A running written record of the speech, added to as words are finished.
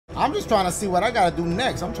I'm just trying to see what I gotta do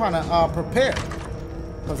next. I'm trying to prepare.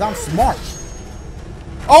 Because I'm smart.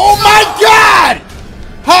 Oh my God!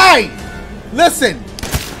 Hi! Listen.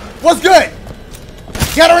 What's good?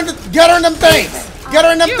 Get her in them things. Get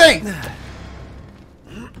her in them things.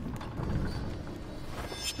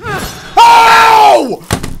 Oh!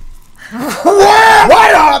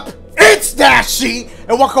 What up? It's Dashie,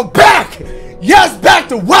 and welcome back. Yes, back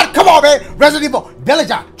to what? Come on, man. Resident Evil,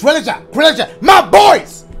 Trilogy, my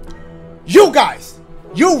boys. You guys,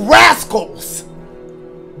 you rascals,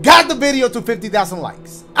 got the video to 50,000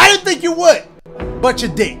 likes. I didn't think you would, but you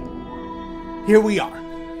did. Here we are.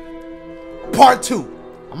 Part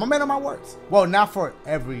 2. I'm a man of my words. Well, not for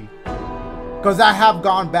every, because I have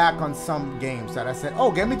gone back on some games that I said,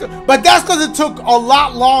 oh, get me to, but that's because it took a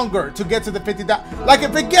lot longer to get to the 50,000. Like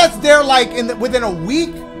if it gets there like within a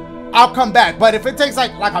week, I'll come back. But if it takes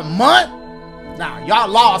like a month, nah, y'all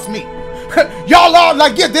lost me. Y'all lost,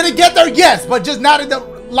 like, yeah, did it get there? Yes, but just not in the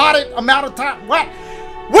allotted amount of time. What?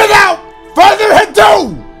 Without further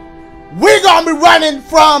ado, we're gonna be running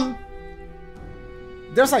from,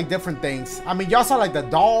 there's like different things. I mean, y'all saw like the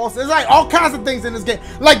dolls. There's like all kinds of things in this game.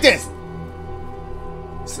 Like this.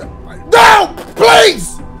 No,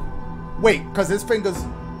 please. Wait, because his fingers.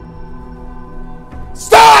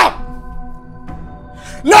 Stop.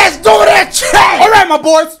 Let's do that shit. All right, my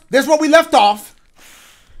boys. This is where we left off.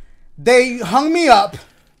 They hung me up.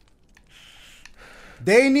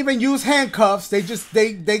 They didn't even use handcuffs. They just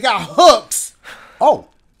they got hooks. Oh,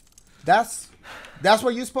 that's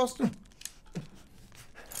what you're supposed to.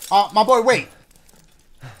 My boy, wait.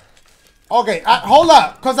 Okay, hold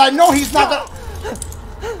up, cause I know he's not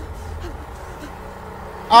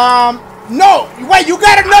gonna. No, wait, you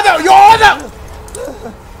got another. Your other.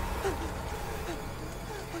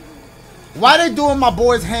 Why they doing my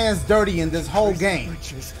boy's hands dirty in this whole game?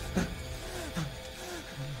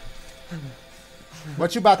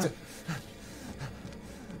 What you about to?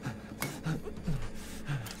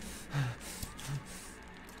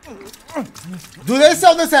 Do they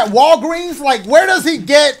sell this at Walgreens? Like, where does he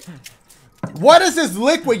get? What is this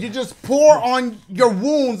liquid you just pour on your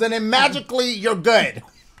wounds and then magically you're good?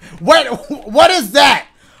 What is that?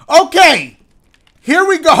 Okay, here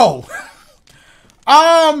we go.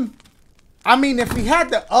 I mean, if he had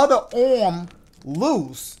the other arm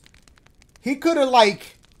loose, he could have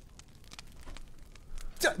like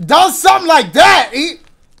done something like that.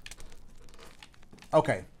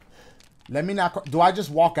 Okay. Let me not. Do I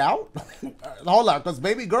just walk out? Hold on, because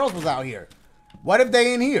baby girls was out here. What if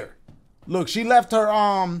they in here? Look, she left her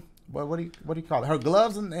what do you call it? Her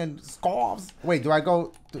gloves and scarves. Wait, do I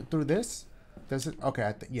go through this? Does it? Okay,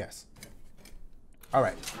 I think yes. All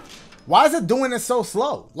right. Why is it doing it so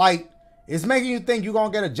slow? Like it's making you think you're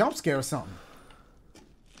gonna get a jump scare or something.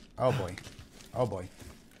 Oh boy. Oh boy.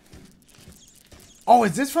 Oh,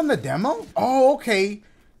 is this from the demo? Oh, okay.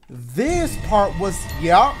 This part was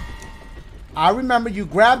yeah. I remember you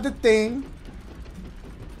grab the thing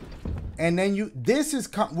and then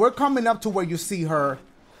we're coming up to where you see her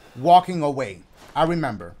walking away. I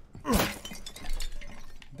remember.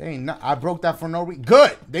 They ain't not, I broke that for no reason.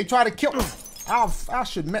 Good. They try to kill. I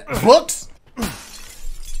should met books.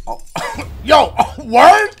 Oh, yo,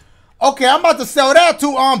 word? Okay, I'm about to sell that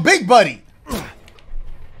to Big Buddy.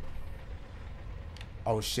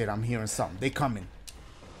 Oh shit, I'm hearing something. They coming.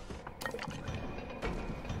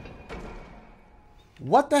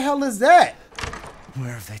 What the hell is that?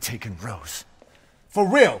 Where have they taken Rose? For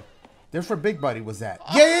real. There's where Big Buddy was at.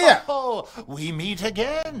 Yeah. Oh, we meet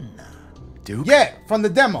again. Duke? Yeah, from the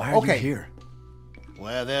demo. Why are okay. you here?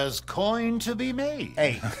 Where there's coin to be made.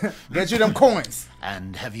 Hey, get you them coins.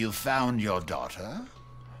 And have you found your daughter?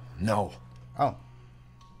 No. Oh.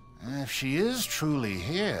 If she is truly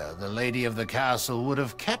here, the lady of the castle would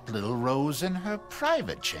have kept little Rose in her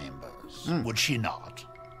private chambers, would she not?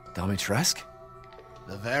 Dimitrescu?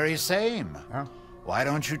 The very same. Oh. Why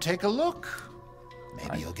don't you take a look?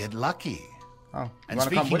 Maybe you'll get lucky. Oh. And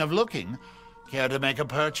speaking of looking, care to make a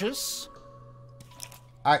purchase?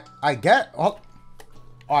 I get. Oh,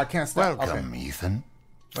 I can't stop. Welcome, okay. Ethan.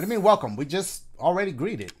 What do you mean welcome? We just already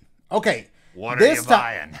greeted. Okay. What are you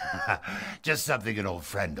buying? Just something an old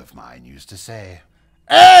friend of mine used to say.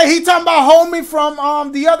 Hey, he talking about homie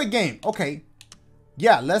from the other game. Okay.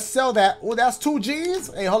 Yeah, let's sell that. Oh, that's 2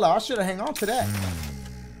 G's. Hey, hold on. I should have hang on to that.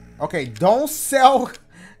 Okay, don't sell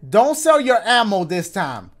your ammo this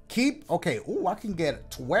time. Keep, okay. Ooh, I can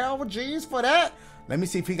get 12 G's for that. Let me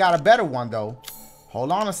see if he got a better one though.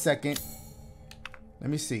 Hold on a second. Let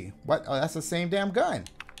me see. What? Oh, that's the same damn gun.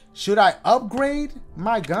 Should I upgrade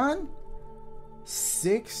my gun?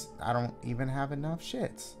 6? I don't even have enough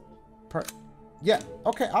shits. Yeah,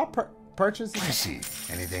 okay, I'll purchase it. I see.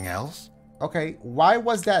 Anything else? Okay, why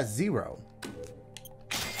was that 0?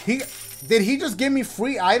 Did he just give me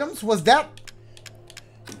free items? Was that...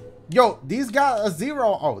 Yo, these got a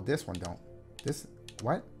 0. Oh, this one don't. This,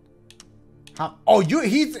 what? How? Oh,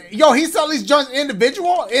 he sells these joints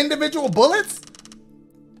individual bullets?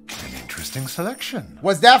 An interesting selection.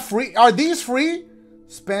 Was that free? Are these free?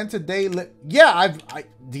 Spend today. Yeah,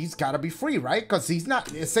 these gotta be free, right? Because he's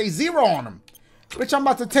not, it says 0 on them. Bitch, I'm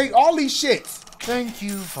about to take all these shits. Thank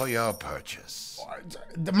you for your purchase.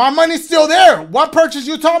 My money's still there. What purchase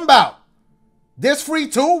you talking about? This free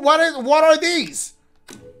too? What are these?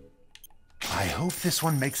 I hope this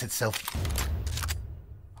one makes itself...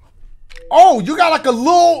 Oh, you got like a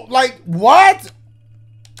little, like, what?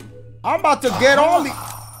 I'm about to get all these.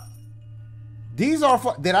 These are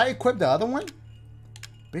for, did I equip the other one?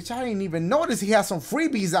 Bitch, I didn't even notice he has some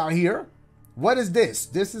freebies out here. What is this?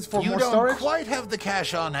 This is for more storage? You don't quite have the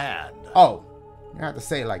cash on hand. Oh, you don't have to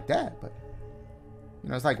say it like that, but you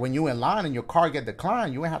know, it's like when you in line and your car get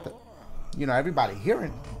declined, you ain't have to, you know, everybody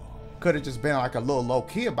hearing. Could have just been like a little low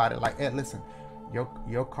key about it. Like, hey, listen,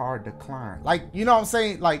 your car declined. Like, you know what I'm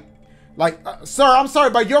saying? Like, sir, I'm sorry,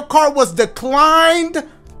 but your car was declined.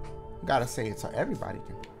 Gotta say it so everybody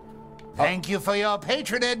can. Thank you for your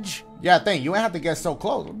patronage. Yeah, thank you. You ain't have to get so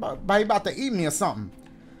close. But he about to eat me or something.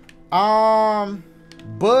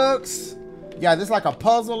 Books. Yeah, this is like a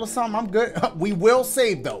puzzle or something. I'm good. We will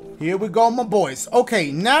save though. Here we go, my boys.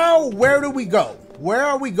 Okay, now where do we go? Where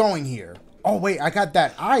are we going here? Oh wait, I got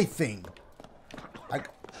that eye thing.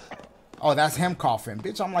 Oh, that's him coughing,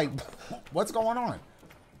 bitch. I'm like, what's going on?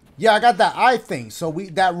 Yeah, I got that eye thing. So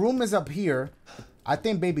that room is up here. I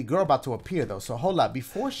think baby girl about to appear though. So hold up.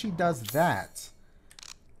 Before she does that,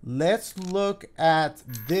 let's look at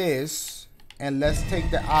this and let's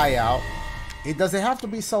take the eye out. Does it have to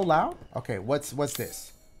be so loud? Okay, what's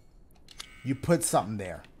this? You put something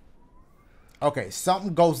there. Okay,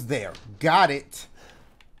 something goes there. Got it.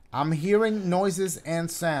 I'm hearing noises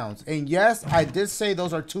and sounds. And yes, I did say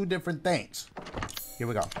those are two different things. Here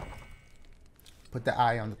we go. Put the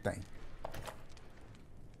eye on the thing.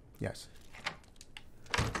 Yes.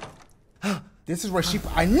 This is where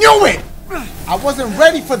I knew it! I wasn't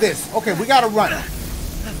ready for this. Okay, we gotta run.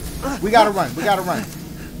 We gotta run.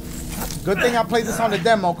 Good thing I played this on the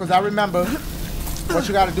demo because I remember what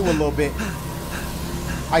you gotta do a little bit.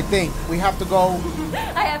 I think we have to go.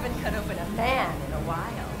 I haven't cut open a man in a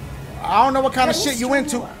while. I don't know what kind of shit you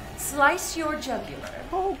into. Slice your jugular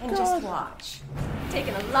and God. just watch.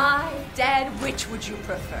 Taken alive, dead, which would you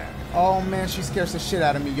prefer? Oh man, she scares the shit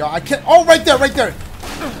out of me, y'all. I can't. Oh, right there.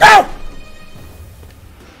 Ow!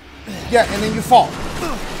 Yeah, and then you fall.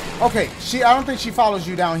 Okay, I don't think she follows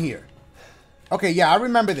you down here. Okay, yeah, I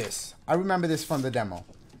remember this. I remember this from the demo.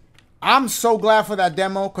 I'm so glad for that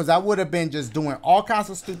demo because I would have been just doing all kinds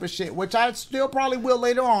of stupid shit, which I still probably will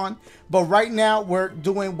later on. But right now, we're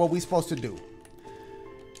doing what we're supposed to do.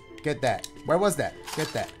 Get that. Where was that? Get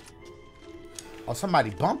that. Oh, somebody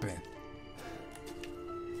bumping.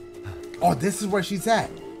 Oh, this is where she's at.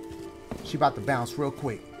 She about to bounce real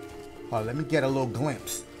quick. Oh, let me get a little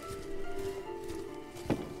glimpse.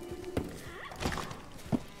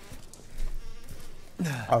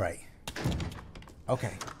 All right.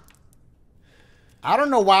 Okay. I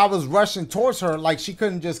don't know why I was rushing towards her like she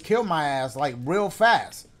couldn't just kill my ass like real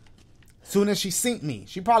fast. Soon as she synced me,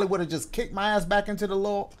 she probably would have just kicked my ass back into the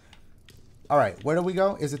little... All right, where do we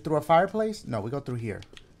go? Is it through a fireplace? No, we go through here.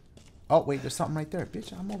 Oh, wait, there's something right there.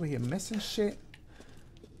 Bitch, I'm over here missing shit.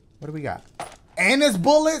 What do we got? And it's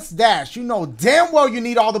bullets? Dash, you know damn well you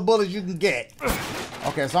need all the bullets you can get.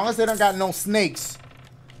 Okay, as long as they don't got no snakes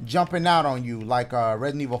jumping out on you like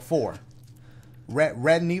Resident Evil 4.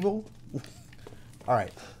 Resident Evil? All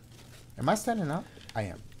right. Am I standing up? I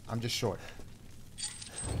am. I'm just short.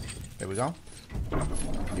 There we go.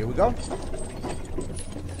 Here we go.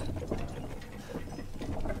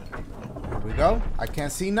 There we go. I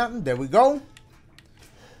can't see nothing. There we go.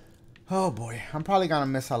 Oh boy. I'm probably going to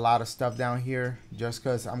miss a lot of stuff down here just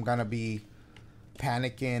because I'm going to be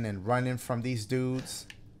panicking and running from these dudes.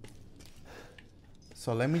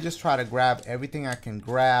 So let me just try to grab everything I can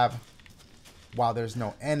grab while there's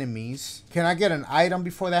no enemies. Can I get an item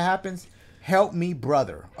before that happens? Help me,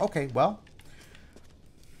 brother. Okay, well.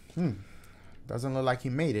 Doesn't look like he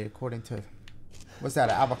made it according to... What's that,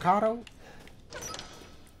 an avocado?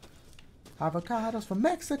 Avocados from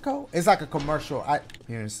Mexico. It's like a commercial.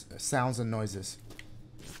 Here's sounds and noises.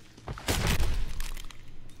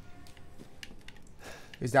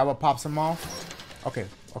 Is that what pops them off? Okay,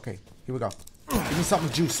 okay. Here we go. Give me something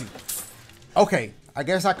juicy. Okay, I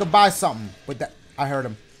guess I could buy something with that. I heard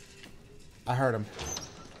him. I heard him.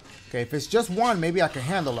 Okay, if it's just one, maybe I can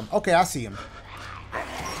handle him. Okay, I see him.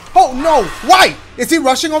 Oh no! Why? Is he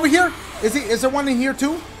rushing over here? Is there one in here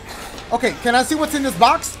too? Okay, can I see what's in this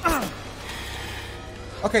box?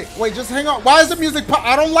 Okay, wait, just hang on. Why is the music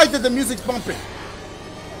I don't like that the music's bumping.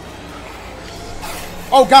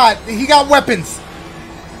 Oh god, he got weapons.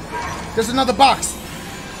 There's another box.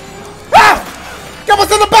 Ah! Get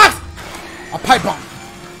what's in the box! A pipe bomb.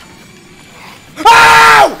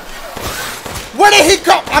 Oh! Where did he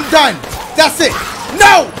come? I'm done. That's it.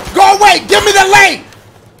 No! Go away! Give me the lay!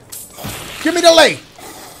 Give me the lay.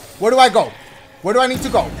 Where do I go? Where do I need to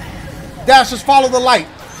go? Dash, just follow the light.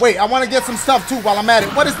 Wait, I want to get some stuff too while I'm at it.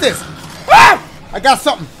 What is this? Ah! I got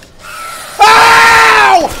something.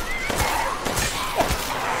 Ow!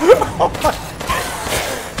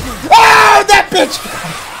 Oh, that bitch!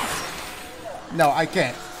 No, I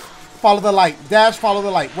can't. Follow the light. Dash, follow the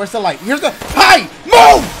light. Where's the light? Here's the... Hi!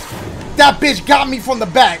 Move! That bitch got me from the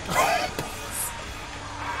back.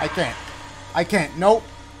 I can't. I can't. Nope.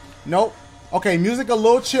 Nope. Okay, music a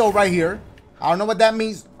little chill right here. I don't know what that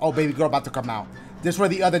means. Oh, baby girl about to come out. This is where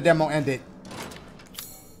the other demo ended.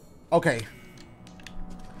 Okay.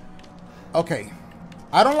 Okay.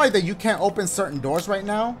 I don't like that you can't open certain doors right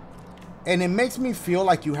now. And it makes me feel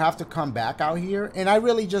like you have to come back out here. And I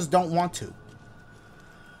really just don't want to.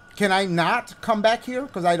 Can I not come back here?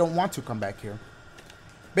 Because I don't want to come back here.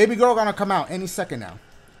 Baby girl gonna come out any second now.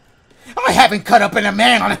 I haven't cut up in a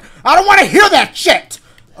man on it. I don't want to hear that shit.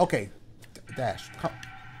 Okay. Dash. Come.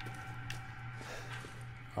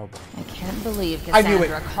 Oh, boy. I can't believe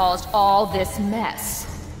Cassandra caused all this mess.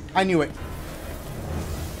 I knew it.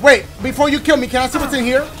 Wait, before you kill me, can I see what's in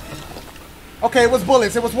here? Okay, it was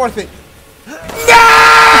bullets. It was worth it. No!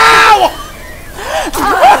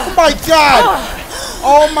 Oh my god!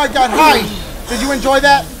 Oh my god! Hi. Did you enjoy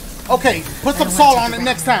that? Okay, put some salt on it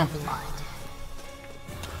next time.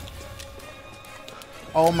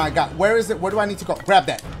 Oh my god! Where is it? Where do I need to go? Grab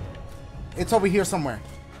that. It's over here somewhere.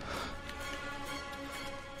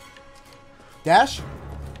 Dash?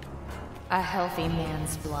 A healthy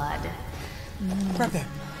man's blood. Grab that.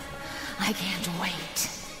 I can't wait.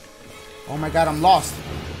 Oh my god, I'm lost.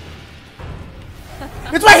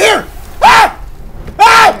 It's right here! Ah!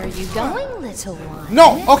 Ah! Where are you going, little one?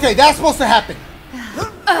 No, okay, that's supposed to happen.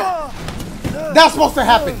 That's supposed to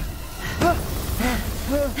happen.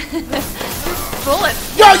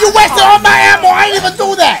 Bullets. Yo, you wasted all my ammo! I didn't even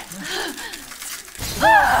do that!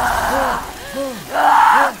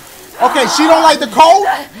 Okay, she don't like the code?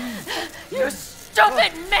 You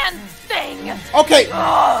stupid man thing! Okay.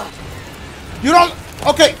 You don't...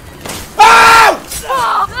 Okay. Oh!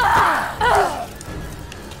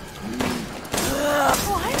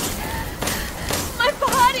 What? My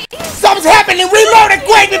body! Something's happening! Reload it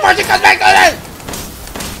quick before she comes back to this!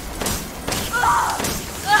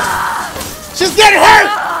 She's getting hurt!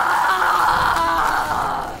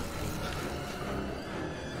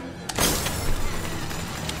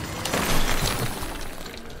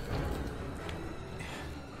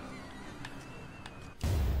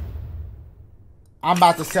 I'm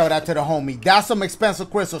about to sell that to the homie. That's some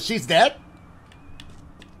expensive crystal. She's dead?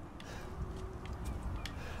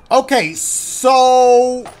 Okay,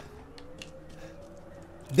 so...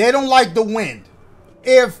 They don't like the wind.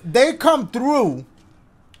 If they come through...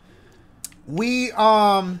 We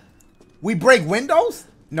break windows?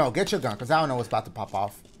 No, get your gun, because I don't know what's about to pop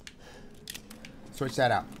off. Switch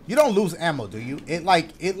that out. You don't lose ammo, do you? It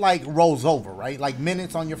like rolls over, right? Like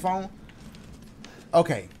minutes on your phone?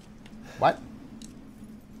 Okay. What?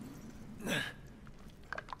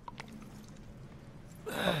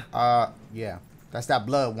 Yeah. That's that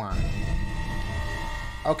blood wine.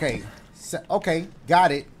 Okay. So, okay,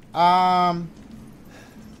 got it.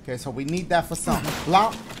 Okay, so we need that for something.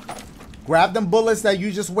 Blanc. Grab them bullets that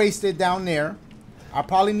you just wasted down there. I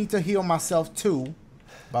probably need to heal myself too.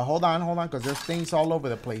 But hold on, because there's things all over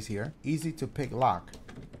the place here. Easy to pick lock.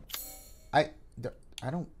 I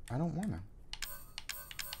don't wanna.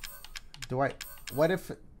 Do I? What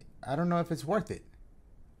if? I don't know if it's worth it.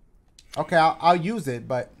 Okay, I'll use it,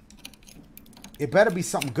 but it better be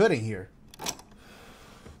something good in here.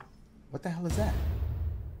 What the hell is that?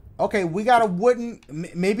 Okay, we got a wooden.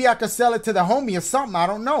 Maybe I could sell it to the homie or something. I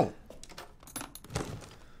don't know.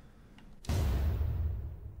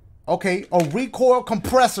 Okay, a recoil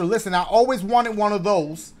compressor. Listen, I always wanted one of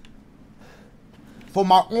those for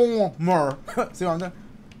my armor. See what I'm doing?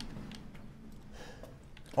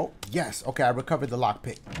 Oh, yes. Okay, I recovered the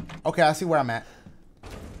lockpick. Okay, I see where I'm at.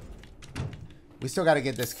 We still got to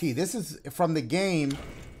get this key. This is from the game.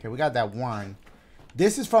 Okay, we got that wine.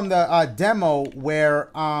 This is from the demo where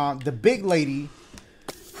the big lady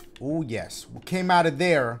Oh, yes. We came out of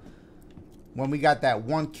there when we got that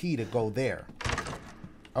one key to go there.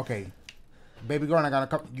 Okay. Baby girl, I gotta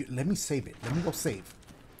come. Let me save it. Let me go save.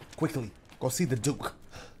 Quickly. Go see the Duke.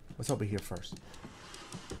 What's over here first?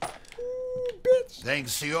 Ooh, bitch.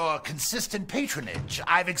 Thanks to your consistent patronage,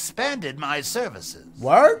 I've expanded my services.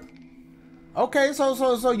 Word? Okay,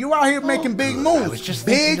 so you out here making big moves. I was just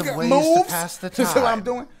big thinking of ways moves. to pass the This is what time. I'm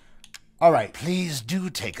doing. All right. Please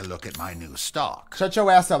do take a look at my new stock. Shut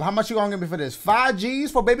your ass up. How much you gonna give me for this? 5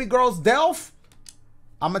 G's for baby girl's Delph?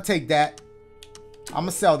 I'm gonna take that. I'm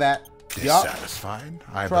gonna sell that. Yup. Dissatisfied?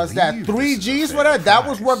 I Trust that. believe 3 this is a G's for fair that. That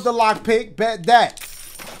was price. worth the lockpick. Bet that.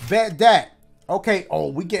 Bet that. Okay. Oh,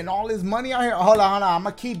 we getting all this money out here. Hold on. I'm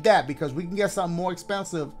gonna keep that because we can get something more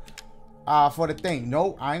expensive for the thing.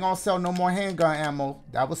 Nope. I ain't gonna sell no more handgun ammo.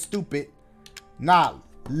 That was stupid. Nah.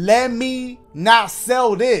 Let me not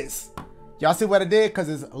sell this. Y'all see what I did? Because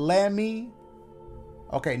it's let me.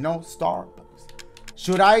 Okay. No. Starbucks.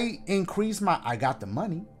 Should I increase my... I got the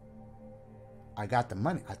money. I got the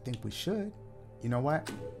money. I think we should. You know what?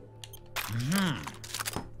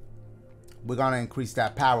 We're going to increase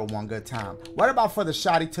that power one good time. What about for the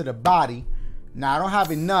shotty to the body? Now, I don't have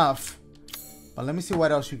enough. But let me see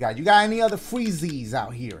what else you got. You got any other freezies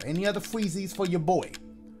out here? Any other freezies for your boy?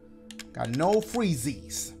 Got no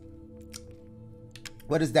freezies.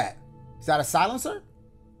 What is that? Is that a silencer?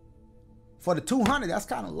 For the 200, that's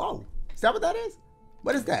kind of low. Is that what that is?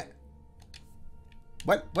 What is that?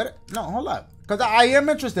 What? No, hold up. Because I am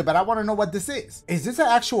interested, but I want to know what this is. Is this an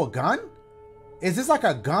actual gun? Is this like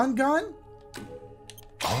a gun?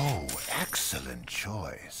 Oh, excellent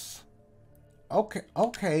choice. Okay.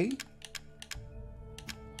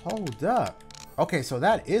 Hold up. Okay, so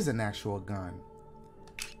that is an actual gun.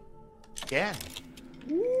 Yeah.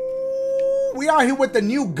 Ooh, we out here with the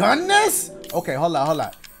new gunness? Okay, hold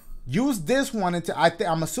up. Use this one until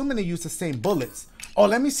I'm assuming they use the same bullets. Oh,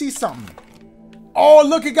 let me see something. Oh,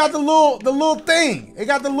 look, it got the little thing. It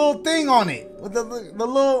got the little thing on it. With the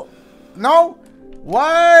little... No?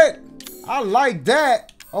 What? I like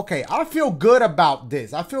that. Okay, I feel good about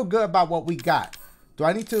this. I feel good about what we got. Do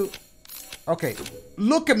I need to... Okay.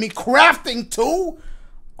 Look at me crafting too.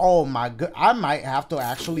 Oh my god. I might have to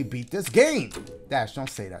actually beat this game. Dash, don't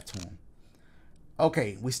say that to him.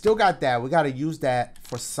 Okay, we still got that. We got to use that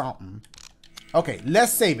for something. Okay,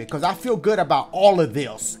 let's save it because I feel good about all of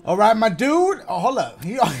this. All right, my dude. Oh, hold up.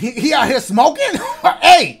 He out here smoking?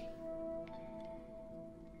 Hey.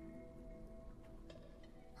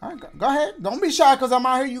 All right, go ahead. Don't be shy because I'm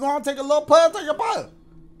out here. You going to take a little puff? Take a puff.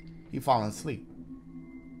 He falling asleep.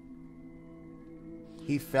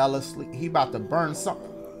 He fell asleep. He about to burn something.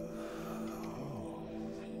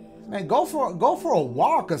 Man, go for a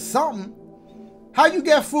walk or something. How you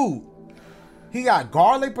get food? He got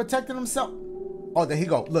garlic protecting himself. Oh, there he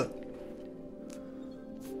go. Look.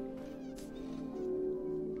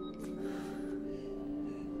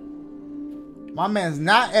 My man's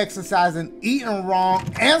not exercising, eating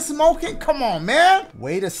wrong, and smoking. Come on, man.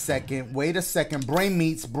 Wait a second. Brain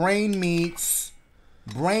meats.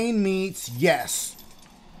 Yes.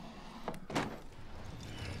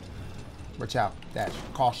 Watch out. Dash.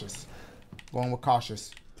 Cautious. Going with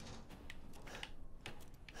cautious.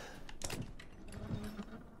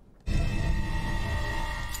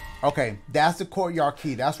 Okay, that's the courtyard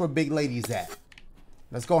key. That's where big lady's at.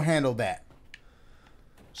 Let's go handle that.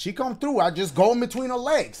 She come through. I just go in between her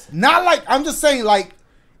legs. Not like, I'm just saying like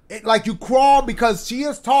you crawl because she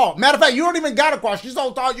is tall. Matter of fact, you don't even gotta crawl. She's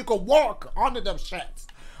so tall you can walk onto them shits.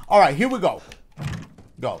 All right, here we go.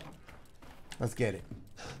 Go. Let's get it.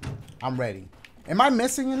 I'm ready. Am I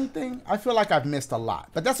missing anything? I feel like I've missed a lot,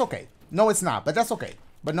 but that's okay. No, it's not, but that's okay.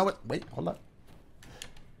 But no, wait, hold up.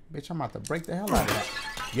 Bitch, I'm about to break the hell out of that.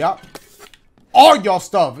 Yup. All y'all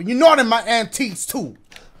stuff. You know them my antiques too.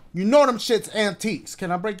 You know them shit's antiques.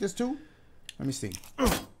 Can I break this too? Let me see.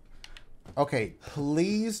 Okay,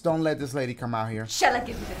 please don't let this lady come out here. Shall I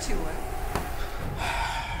give you the tour?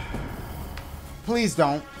 Please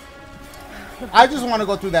don't. I just want to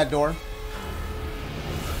go through that door.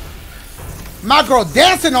 My girl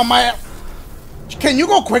dancing on my ass. Can you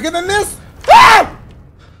go quicker than this? Ah!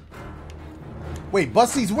 Wait,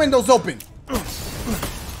 bust these windows open.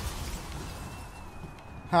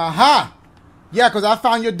 Haha. Yeah, because I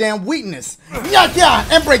found your damn weakness. Yeah,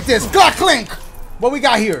 and break this. Glock clink. What we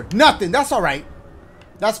got here? Nothing. That's all right.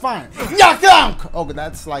 That's fine. Oh,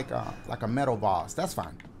 that's like a metal vase. That's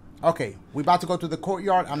fine. Okay, we about to go to the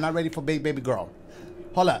courtyard. I'm not ready for baby girl.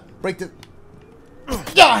 Hold up. Break the...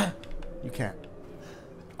 Yeah. You can't.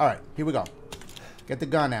 All right, here we go. Get the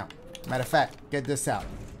gun out. Matter of fact, get this out.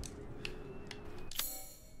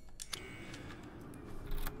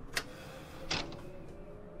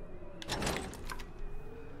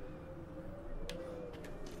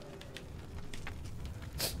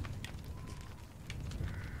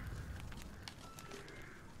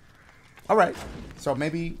 All right. So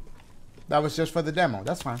maybe that was just for the demo.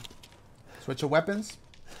 That's fine. Switch your weapons.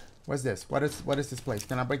 What's this? What is this place?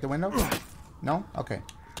 Can I break the window? No? Okay.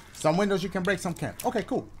 Some windows you can break, some can't. Okay,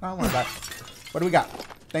 cool. I don't worry about it. What do we got?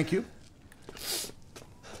 Thank you.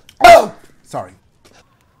 Oh! Sorry.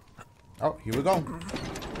 Oh, here we go.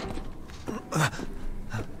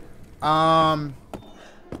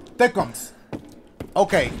 Thickums.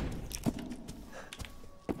 Okay.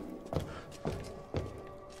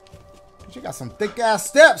 She got some thick ass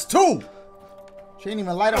steps too. She ain't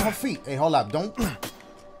even light on her feet. Hey, hold up. Don't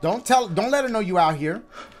let her know you out here.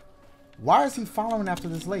 Why is he following after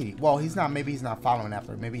this lady? Well, he's not. Maybe he's not following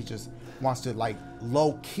after her. Maybe he just wants to like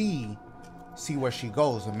low key see where she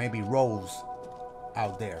goes, or maybe Rose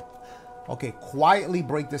out there. Okay, quietly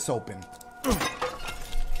break this open.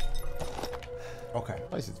 Okay, this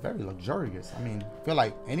place is very luxurious. I mean, I feel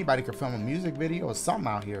like anybody could film a music video or something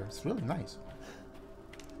out here. It's really nice.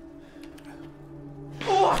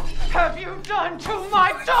 What have you done to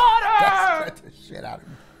my daughter? That's the shit out of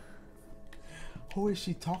me. Who is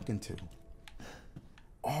she talking to?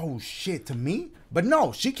 Oh shit, to me? But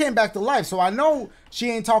no, she came back to life, so I know she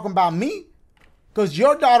ain't talking about me. Because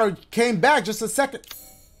your daughter came back just a second.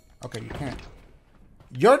 Okay, you can't.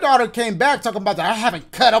 Your daughter came back talking about that. I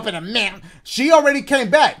haven't cut up in a map. She already came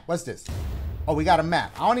back. What's this? Oh, we got a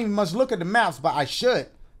map. I don't even much look at the maps, but I should.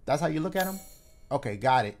 That's how you look at them? Okay,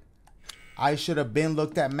 got it. I should have been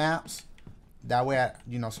looked at maps. That way,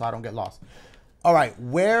 so I don't get lost. All right,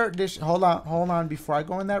 where this? Hold on. Before I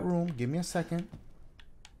go in that room, give me a second.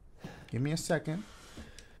 Give me a second.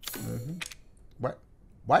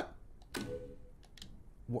 What?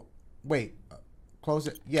 Wait. Close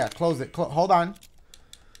it. Yeah, close it. Hold on.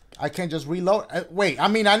 I can't just reload. Wait. I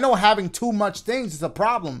mean, I know having too much things is a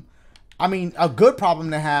problem. I mean, a good problem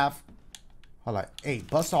to have. Hold on. Hey,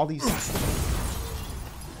 bust all these.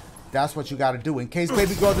 That's what you got to do. In case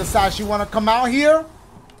baby girl decides she want to come out here,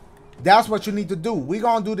 that's what you need to do. We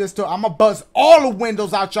gonna do this too. I'm gonna buzz all the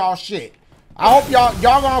windows out y'all shit. I hope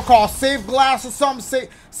y'all gonna call Save Glass or something.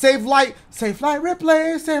 Save Light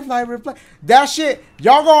Replay. That shit,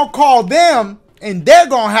 y'all gonna call them, and they're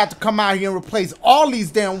gonna have to come out here and replace all these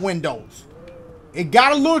damn windows. It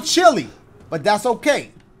got a little chilly, but that's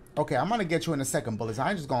okay. Okay, I'm gonna get you in a second, bullets.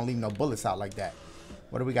 I ain't just gonna leave no bullets out like that.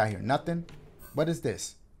 What do we got here? Nothing. What is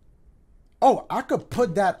this? Oh, I could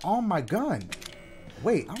put that on my gun.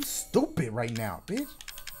 Wait, I'm stupid right now, bitch.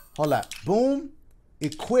 Hold up. Boom.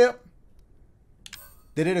 Equip.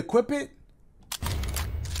 Did it equip it?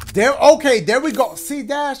 There. Okay, there we go. See,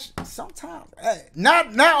 Dash, sometimes,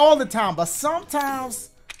 not all the time, but sometimes.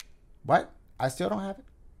 What? I still don't have it?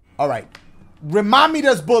 All right. Remind me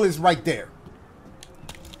there's bullets right there.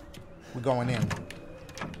 We're going in.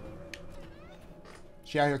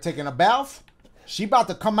 She out here taking a bath. She about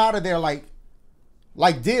to come out of there like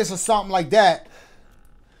this or something like that.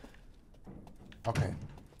 Okay.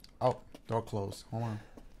 Oh, door closed. Hold on.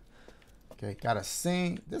 Okay, got a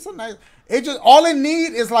sink. This is a nice. All it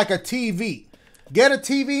need is like a TV. Get a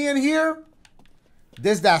TV in here.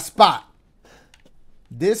 This is that spot.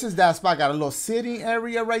 This is that spot. Got a little sitting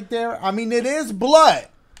area right there. I mean, it is blood,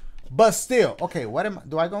 but still. Okay, what am I?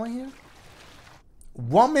 Do I go in here?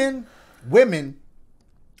 Women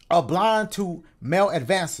are blind to male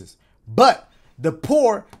advances, but the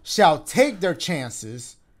poor shall take their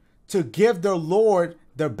chances to give their Lord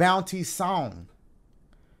their bounty sown,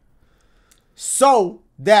 so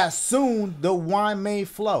that soon the wine may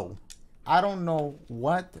flow. I don't know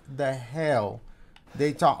what the hell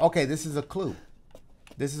they talk. Okay, this is a clue.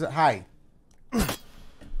 This is a hi.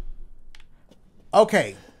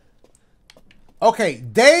 Okay. Okay,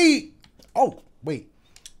 they. Oh, wait.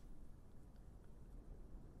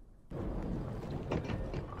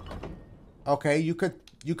 Okay, you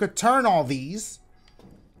could turn all these.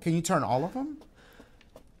 Can you turn all of them?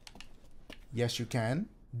 Yes, you can.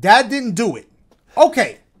 That didn't do it.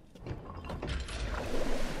 Okay.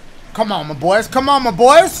 Come on, my boys. Come on, my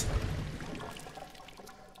boys.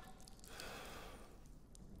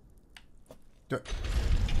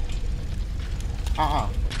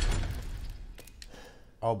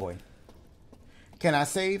 Oh, boy. Can I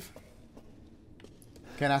save?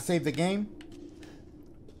 Can I save the game?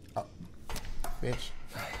 Oh, bitch.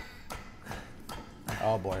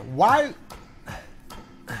 Oh, boy. Why?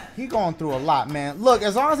 He going through a lot, man. Look,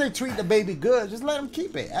 as long as they treat the baby good, just let him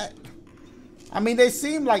keep it. I mean, they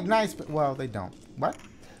seem like nice, but, well, they don't. What?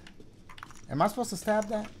 Am I supposed to stab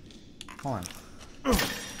that? Hold on.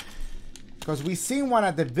 Because we seen one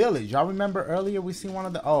at the village. Y'all remember earlier we seen one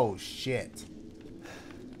of the... Oh, shit.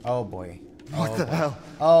 Oh, boy. What the hell?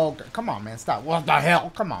 Oh, come on, man. Stop. What the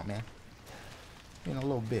hell? Come on, man. Being a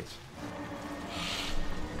little bitch.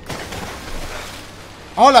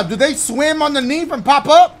 Hold up, do they swim underneath and pop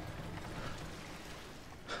up?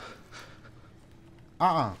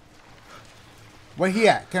 Where he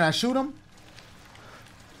at? Can I shoot him?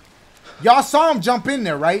 Y'all saw him jump in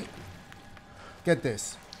there, right? Get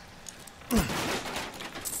this.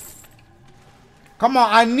 Come on,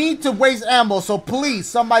 I need to waste ammo, so please,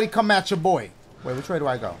 somebody come at your boy. Wait, which way do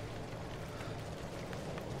I go?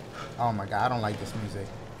 Oh my god, I don't like this music.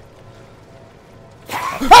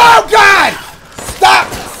 Oh god!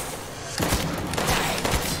 Stop!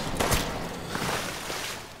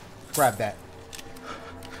 Grab that.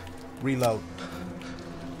 Reload.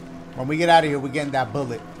 When we get out of here, we're getting that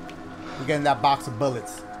bullet. We're getting that box of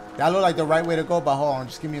bullets. That look like the right way to go, but hold on,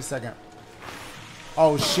 just give me a second.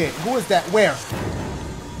 Oh shit, who is that? Where?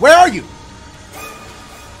 Where are you?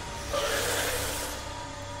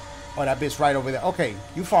 Oh, that bitch right over there. Okay,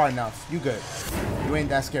 you far enough. You good. You ain't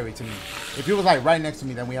that scary to me. If you was like right next to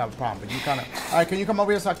me, then we have a problem. But you kind of... Alright, can you come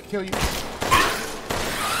over here so I can kill you?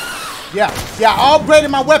 Yeah, I upgraded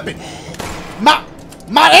my weapon.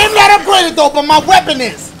 My aim not upgraded though, but my weapon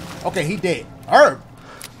is. Okay, he dead. Herb.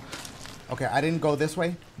 Okay, I didn't go this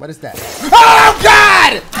way. What is that? Oh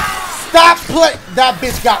god! Stop play. That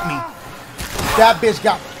bitch got me. That bitch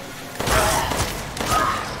got me.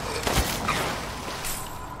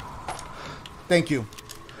 Thank you.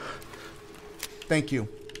 Thank you.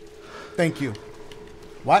 Thank you.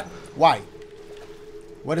 What? Why?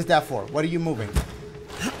 What is that for? What are you moving?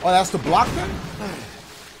 Oh, that's to block them?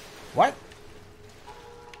 What?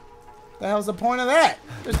 The hell's the point of that?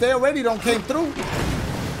 Because they already don't came through.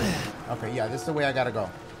 Okay, yeah, this is the way I gotta go.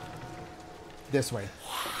 This way.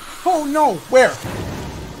 Oh no, where?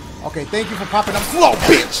 Okay, thank you for popping up slow,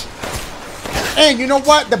 bitch! And you know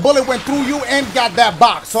what? The bullet went through you and got that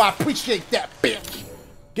box, so I appreciate that, bitch!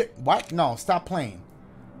 Get what? No, stop playing.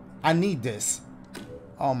 I need this.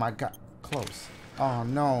 Oh my god. Close. Oh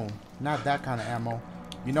no. Not that kind of ammo.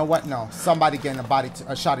 You know what? No. Somebody getting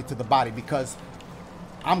a shot to the body because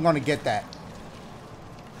I'm gonna get that.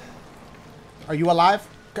 Are you alive?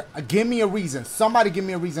 Give me a reason. Somebody give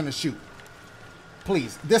me a reason to shoot.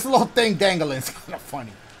 Please. This little thing dangling is kind of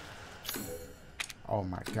funny. Oh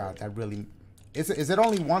my god. That really... Is it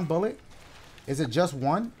only one bullet? Is it just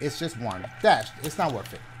one? It's just one. Dash. It's not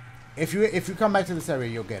worth it. If you come back to this area,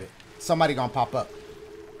 you'll get it. Somebody gonna pop up.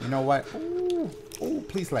 You know what? Ooh. Ooh,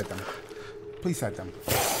 please let them. Please let them.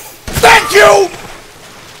 Thank you!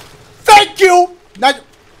 Thank you! Now,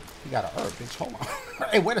 you got a herb, bitch. Hold on.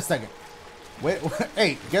 Hey, wait a second. Wait,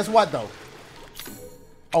 hey, guess what though?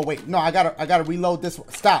 Oh wait, no, I gotta reload this one.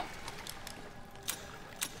 Stop.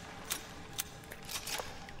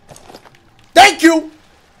 Thank you!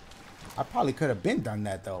 I probably could have been done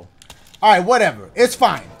that though. Alright, whatever. It's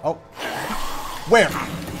fine. Oh. Where?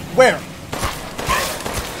 Where?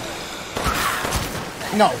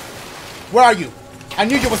 No. Where are you? I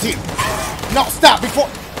knew you was here. No, stop before.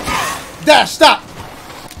 Dash, stop.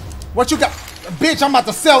 What you got? Bitch, I'm about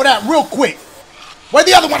to sell that real quick. Where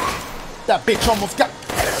the other one? That bitch almost got.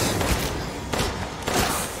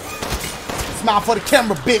 Smile for the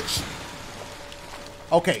camera, bitch.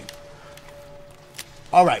 Okay.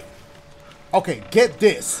 Alright. Okay, get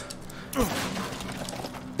this.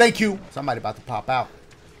 Thank you. Somebody about to pop out.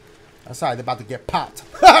 I'm sorry, they're about to get popped.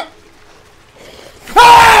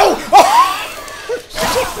 Oh!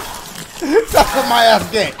 That's what my ass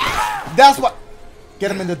get. That's what.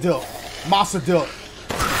 Get him in the dirt. Monster dirt.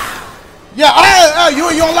 Yeah,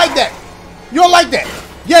 you don't like that. You don't like that.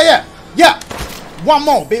 Yeah. One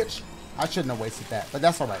more, bitch. I shouldn't have wasted that, but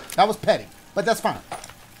that's alright. That was petty, but that's fine.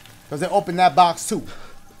 Because they opened that box too.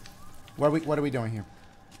 What are we doing here?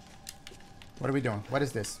 What are we doing? What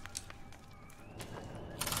is this?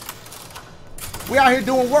 We out here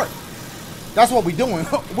doing work. That's what we doing.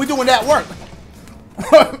 We doing that work.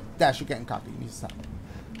 Dash, you're getting cocky. You need to stop.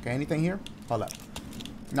 Okay, anything here? Hold up.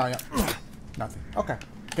 No, yeah. Nothing. Okay.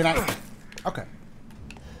 Good night. Okay.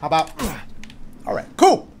 How about? All right.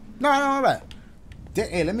 Cool. No, all right.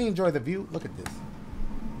 Hey, let me enjoy the view. Look at this.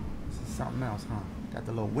 This is something else, huh? Got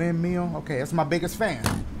the little windmill. Okay, that's my biggest fan.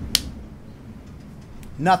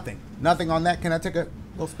 Nothing. Nothing on that. Can I take a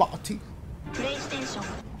little spot of tea?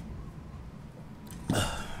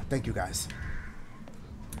 Thank you, guys.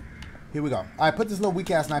 Here we go. All right, put this little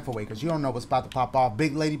weak-ass knife away because you don't know what's about to pop off.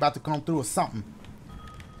 Big lady about to come through or something.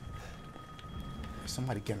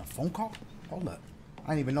 Somebody getting a phone call? Hold up. I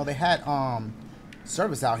didn't even know they had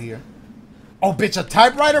service out here. Oh, bitch, a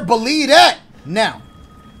typewriter? Believe that! Now,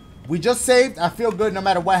 we just saved. I feel good no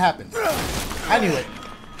matter what happens. I knew it.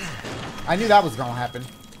 I knew that was gonna happen.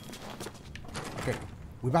 Okay,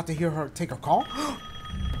 we about to hear her take a call?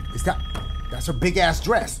 Is that's her big ass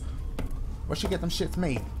dress. Where she get them shits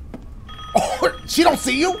made? Oh, she don't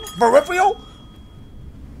see you? Peripheral?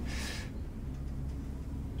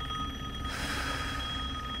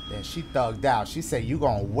 Then she thugged out. She said, you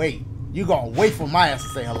gonna wait. You gonna wait for my ass to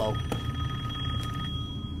say hello.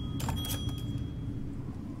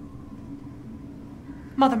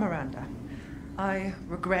 Mother Miranda, I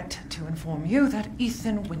regret to inform you that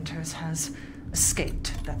Ethan Winters has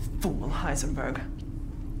escaped that fool Heisenberg.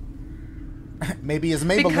 Maybe it's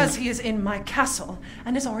Maybelline. Because he is in my castle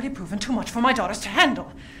and has already proven too much for my daughters to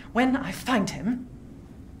handle. When I find him...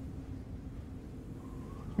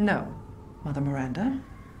 No, Mother Miranda.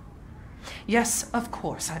 Yes, of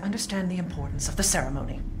course, I understand the importance of the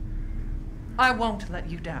ceremony. I won't let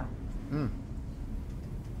you down.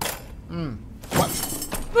 What?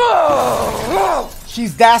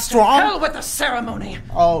 She's that strong? Hell with the ceremony!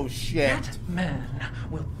 Oh, shit. That man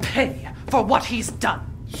will pay for what he's done.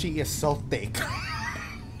 She is so thick.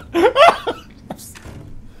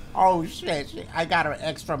 Oh, shit. I got her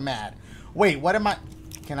extra mad. Wait, what am I...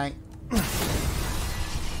 Can I...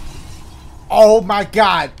 Oh, my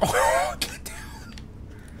God. Oh, get down.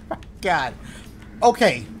 My God.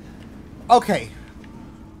 Okay. Okay.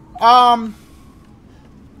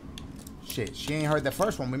 Shit, she ain't heard the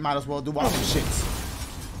first one. We might as well do all the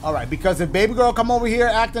shits. Alright, because if baby girl come over here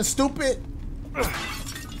acting stupid,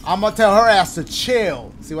 I'm gonna tell her ass to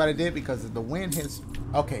chill. See what I did? Because the wind hits...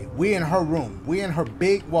 Okay, we in her room. We in her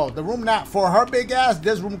big... Well, the room not... For her big ass,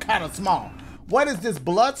 this room kind of small. What is this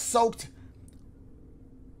blood-soaked...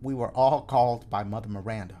 We were all called by Mother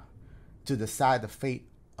Miranda to decide the fate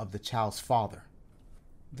of the child's father.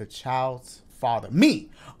 The child's father. Me!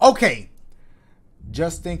 Okay.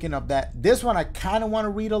 Just thinking of that. This one I kind of want to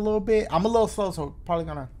read a little bit. I'm a little slow, so probably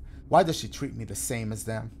gonna... Why does she treat me the same as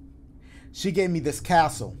them? She gave me this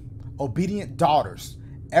castle, obedient daughters,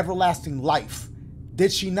 everlasting life.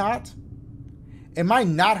 Did she not? Am I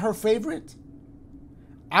not her favorite?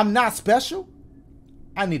 I'm not special?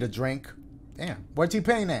 I need a drink. Damn, where's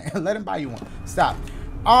T-Pain at? Let him buy you one. Stop.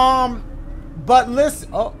 But listen.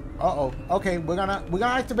 Oh, uh-oh. Okay, we're gonna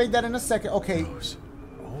activate that in a second. Okay. Rose,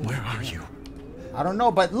 where are you? I don't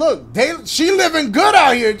know, but look, she living good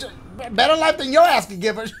out here. Better life than your ass can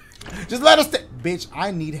give her. Just let us stay. Bitch,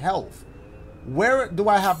 I need health. Where do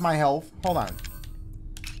I have my health? Hold on.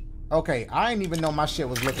 Okay, I didn't even know my shit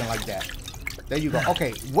was looking like that. There you go.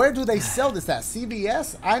 Okay, where do they sell this at?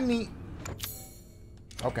 CVS? I need...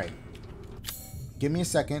 Okay. Give me a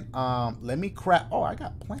second. Let me craft... Oh, I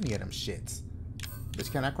got plenty of them shits.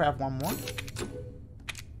 Bitch, can I craft one more?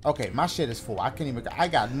 Okay, my shit is full. I can't even... I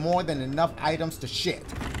got more than enough items to shit.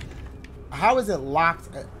 How is it locked?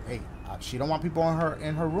 Hey, she don't want people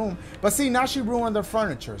in her room. But see, now she ruined the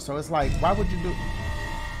furniture. So it's like, why would you do...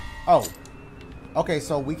 Oh. Okay,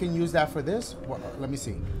 so we can use that for this? Well, let me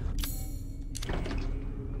see.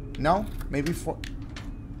 No? Maybe for...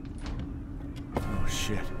 Oh,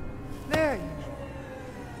 shit. There you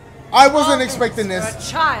I wasn't expecting this. For a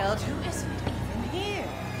child who isn't even here.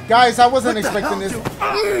 Guys, I wasn't expecting this.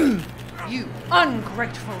 You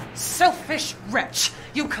ungrateful, selfish wretch.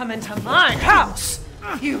 You come into my house.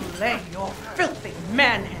 You lay your filthy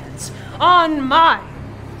man hands on my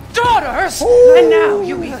daughters. Ooh. And now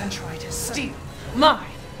you even try to steal my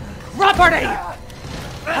property.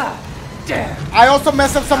 How dare. I also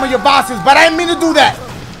messed up some of your bosses, but I didn't mean to do that.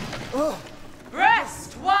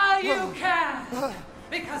 Rest while you can.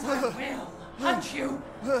 Because I will hunt you.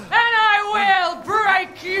 And I will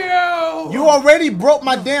break you. You already broke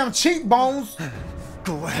my damn cheekbones.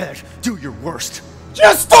 Go ahead, do your worst.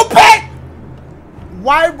 You stupid!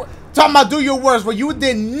 Why? Talking about do your worst when you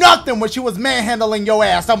did nothing when she was manhandling your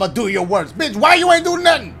ass. Talking about do your worst. Bitch, why you ain't do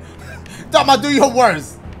nothing? Talking about do your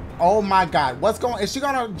worst. Oh my God. What's going... Is she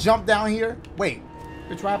gonna jump down here? Wait.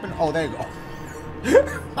 Bitch, what happened? Oh, there you go.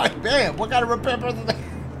 Like, damn. What kind of repair person is that?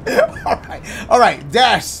 All right,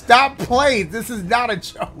 Dash, stop playing. This is not a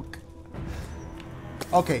joke.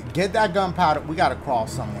 Okay, get that gunpowder. We gotta crawl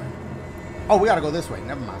somewhere. Oh, we gotta go this way.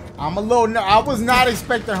 Never mind. I'm a little... I was not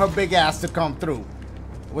expecting her big ass to come through.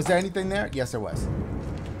 Was there anything there? Yes, there was.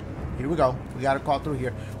 Here we go. We gotta crawl through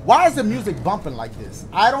here. Why is the music bumping like this?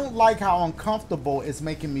 I don't like how uncomfortable it's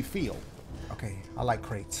making me feel. Okay, I like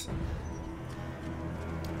crates.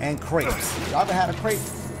 And crepes. Y'all ever had a crepe?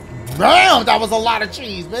 Damn, that was a lot of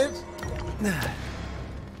cheese, bitch.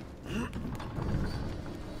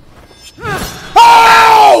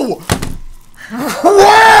 Oh!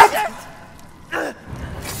 What?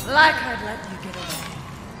 Like I'd let you get away.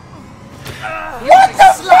 What You'll be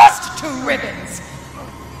the sliced to ribbons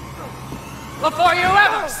before you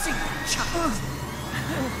ever see a child.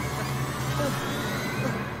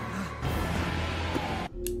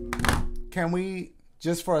 can we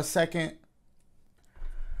just for a second?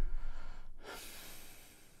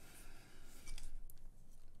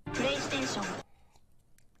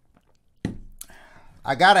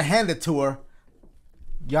 I gotta hand it to her.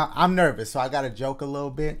 Yeah, I'm nervous, so I gotta joke a little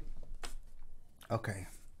bit. Okay.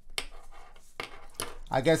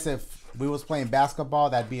 I guess if we was playing basketball,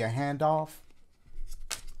 that'd be a handoff.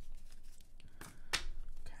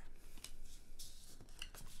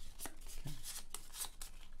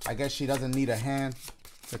 I guess she doesn't need a hand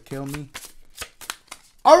to kill me.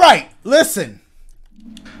 All right, listen.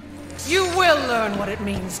 You will learn what it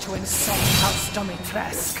means to insult House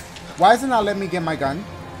Domitresk. Why isn't it letting me get my gun?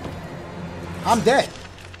 I'm dead.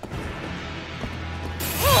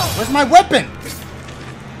 Where's my weapon?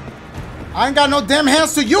 I ain't got no damn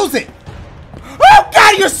hands to use it. Oh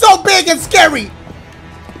God, you're so big and scary.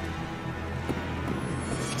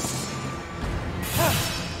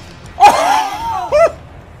 Oh.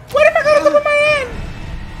 What am I gonna do with my hand?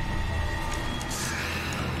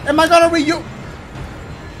 Am I gonna read you?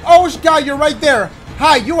 Oh God, you're right there.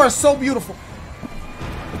 Hi, you are so beautiful.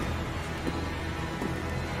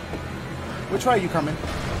 Which way are you coming?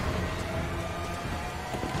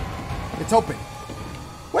 It's open.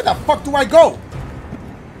 Where the fuck do I go?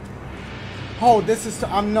 Oh, this is.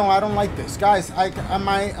 No, I don't like this, guys.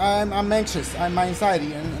 I'm anxious. My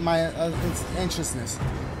anxiety and my anxiousness.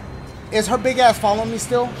 Is her big ass following me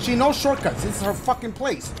still? She knows shortcuts. This is her fucking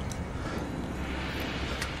place.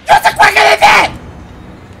 You're the quicker than that!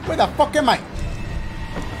 Where the fuck am I?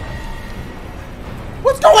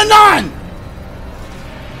 What's going on?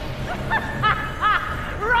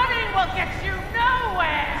 Running will get you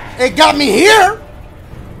nowhere! It got me here!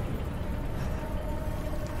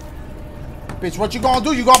 Bitch, what you gonna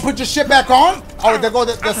do? You gonna put your shit back on? Oh, there go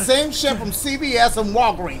the same shit from CVS and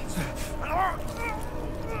Walgreens.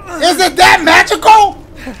 Is it that magical?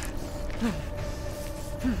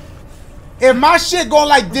 If my shit go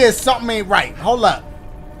like this, something ain't right. Hold up.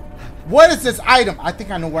 What is this item? I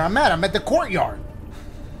think I know where I'm at. I'm at the courtyard.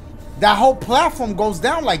 That whole platform goes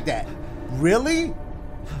down like that. Really?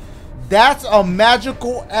 That's a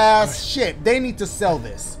magical ass shit. They need to sell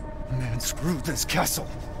this. Man, screw this castle.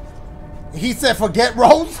 He said, forget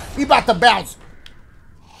Rose? He about to bounce.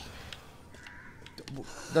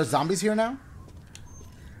 There's zombies here now?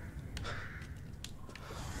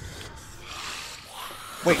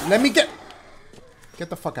 Wait, let me get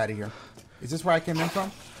the fuck out of here. Is this where I came in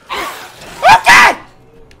from? Oh God!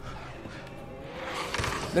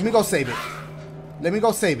 Let me go save it. Let me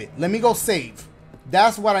go save it. Let me go save.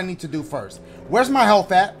 That's what I need to do first. Where's my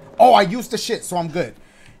health at? Oh, I used the shit, so I'm good.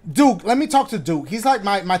 Duke, let me talk to Duke. He's like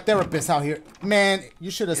my therapist out here. Man, you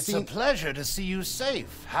should have seen. It's a pleasure to see you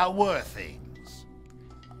safe. How were things?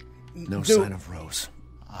 No Duke. sign of Rose.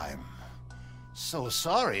 I'm so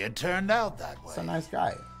sorry it turned out that way. He's a nice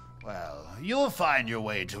guy. Well, you'll find your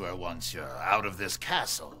way to her once you're out of this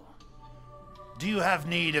castle. Do you have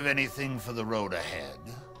need of anything for the road ahead?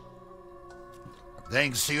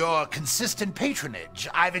 Thanks to your consistent patronage,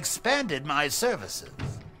 I've expanded my services.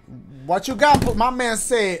 What you got? My man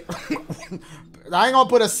said, I ain't gonna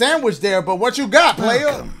put a sandwich there, but what you got, player?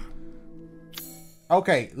 Welcome.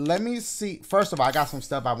 Okay, let me see. First of all, I got some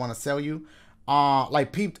stuff I want to sell you.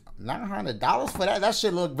 Like peeped $900 for that. That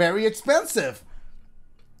shit look very expensive.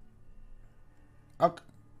 Okay,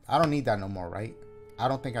 I don't need that no more, right? I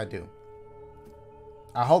don't think I do.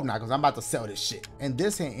 I hope not, because I'm about to sell this shit. And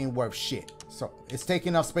this ain't worth shit. So it's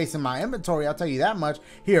taking up space in my inventory, I'll tell you that much.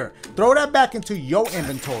 Here, throw that back into your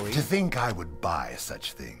inventory. To think I would buy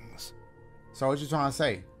such things. So what you trying to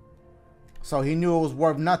say? So he knew it was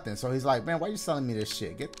worth nothing. So he's like, man, why you selling me this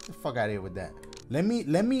shit? Get the fuck out of here with that. Let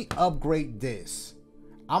me upgrade this.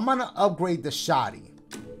 I'm gonna upgrade the shoddy.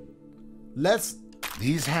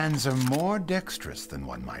 These hands are more dexterous than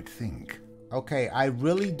one might think. Okay, I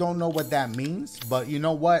really don't know what that means, but you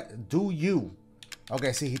know what? Do you?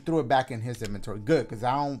 Okay, see, he threw it back in his inventory. Good, because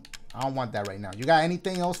I don't want that right now. You got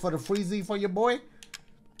anything else for the Freezy for your boy?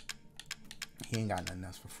 He ain't got nothing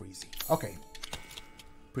else for Freezy. Okay.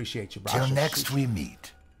 Appreciate you, bro. Till next we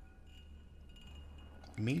meet.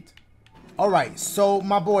 Meet? Alright, so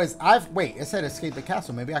my boys, wait, it said escape the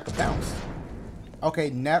castle. Maybe I could bounce. Okay,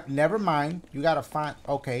 never mind. You gotta find,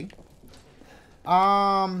 okay.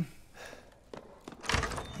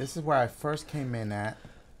 This is where I first came in at.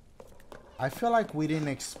 I feel like we didn't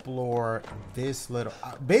explore this little...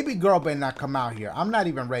 baby girl better not come out here. I'm not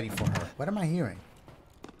even ready for her. What am I hearing?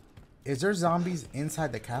 Is there zombies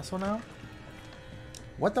inside the castle now?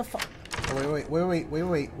 What the fuck? Oh, wait. What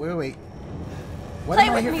Play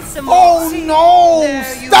am I with hearing? me some more. Oh no!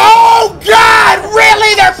 Oh God!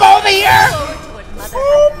 Really? They're both here? Forward to what Mother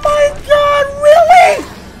Oh my God!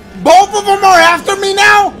 Both of them are after me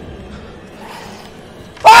now?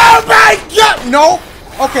 Oh my god! No.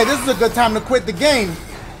 Okay, this is a good time to quit the game.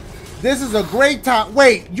 This is a great time.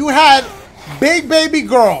 Wait, you had big baby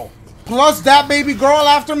girl plus that baby girl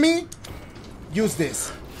after me? Use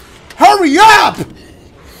this. Hurry up!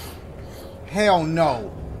 Hell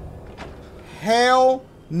no. Hell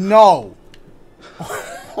no.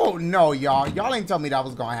 Oh no, y'all. Y'all ain't tell me that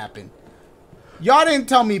was gonna happen. Y'all didn't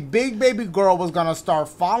tell me big baby girl was gonna start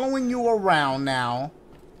following you around now.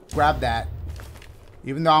 Grab that.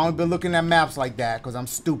 Even though I don't be looking at maps like that because I'm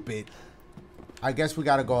stupid. I guess we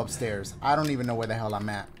gotta go upstairs. I don't even know where the hell I'm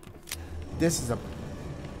at. This is a...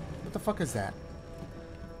 What the fuck is that?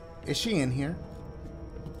 Is she in here?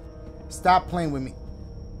 Stop playing with me.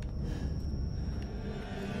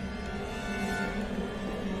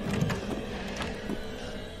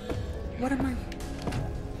 What am I...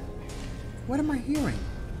 What am I hearing?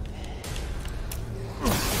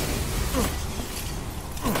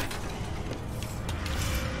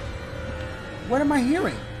 What am I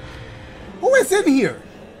hearing? Who is in here?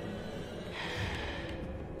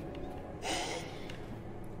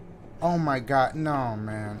 Oh my god, no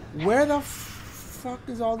man. Where the fuck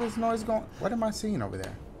is all this noise going? What am I seeing over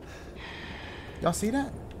there? Y'all see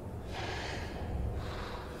that?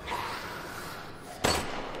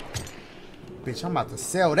 Bitch, I'm about to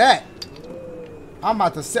sell that. I'm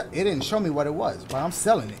about to sell. It didn't show me what it was, but I'm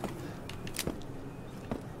selling it.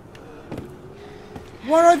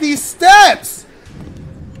 What are these steps?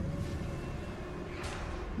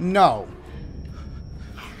 No.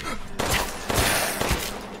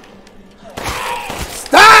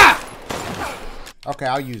 Stop! Okay,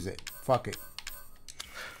 I'll use it. Fuck it.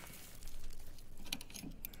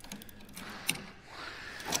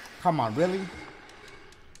 Come on, really?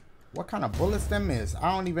 What kind of bullets them is?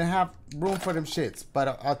 I don't even have room for them shits,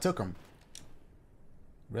 but I took them.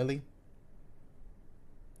 Really?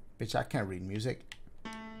 Bitch, I can't read music.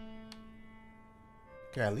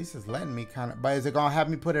 Okay, at least it's letting me kind of... But is it going to have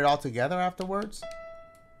me put it all together afterwards?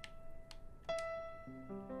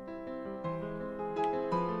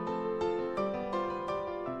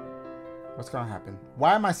 What's going to happen?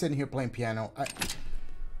 Why am I sitting here playing piano?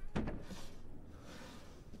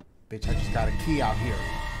 Bitch, I just got a key out here.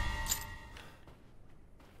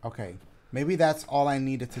 Okay, maybe that's all I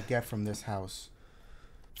needed to get from this house.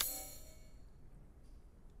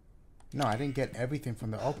 No, I didn't get everything from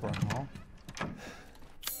the opera hall.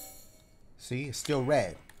 See, it's still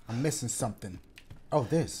red. I'm missing something. Oh,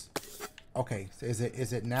 this. Okay, so is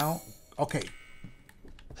it now? Okay.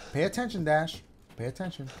 Pay attention, Dash. Pay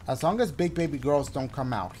attention. As long as big baby girls don't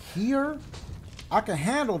come out here, I can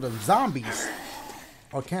handle the zombies.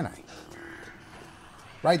 Or can I?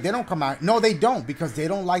 Right? They don't come out. No, they don't because they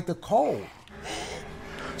don't like the cold.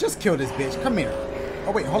 Just kill this bitch. Come here.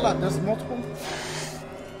 Oh, wait. Hold up. There's multiple.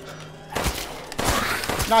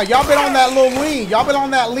 Nah, y'all been on that little lean. Y'all been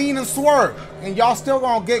on that lean and swerve. And y'all still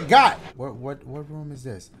gonna get got. What room is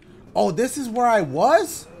this? Oh, this is where I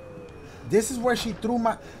was? This is where she threw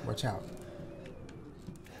my... Watch out.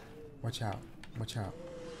 Watch out. Watch out.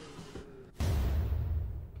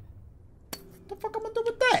 What the fuck am I gonna do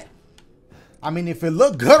with that? I mean, if it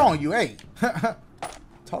looked good on you, hey.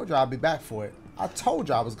 Told you I'd be back for it. I told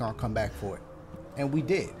you I was gonna come back for it. And we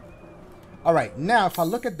did. Alright, now if I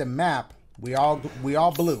look at the map, we all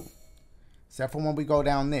blue. Except for when we go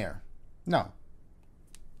down there. No.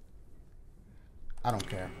 I don't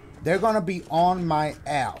care. They're gonna be on my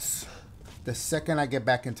ass the second I get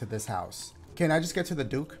back into this house. Can I just get to the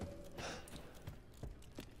Duke?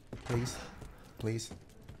 Please. Please.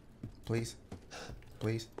 Please.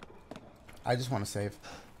 Please. I just want to save.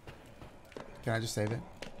 Can I just save it?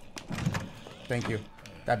 Thank you.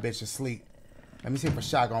 That bitch is asleep. Let me see if a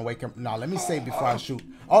shot gonna wake him. No, let me save before I shoot.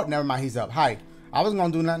 Oh, never mind. He's up. Hi. I wasn't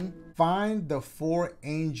gonna do nothing. Find the 4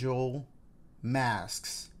 angel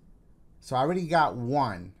masks. So I already got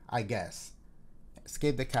one, I guess.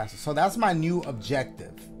 Escape the castle. So that's my new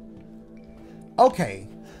objective. Okay.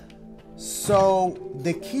 So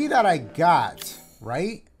the key that I got,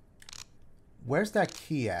 right? Where's that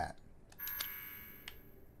key at?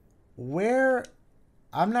 Where?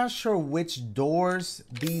 I'm not sure which doors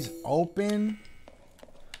these open.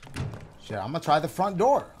 Shit, I'm gonna try the front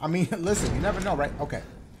door. I mean, listen, you never know, right? Okay.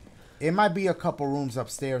 It might be a couple rooms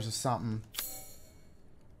upstairs or something.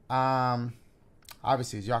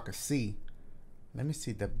 Obviously, as y'all can see. Let me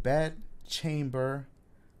see. The bed chamber.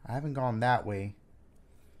 I haven't gone that way.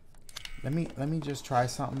 Let me just try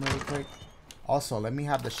something really quick. Also, let me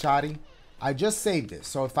have the shotty. I just saved it.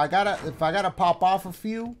 So if I gotta pop off a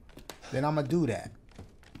few, then I'm gonna do that.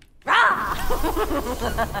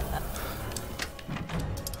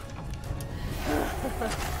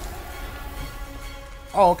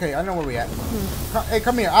 Oh, okay. I know where we at. Hey,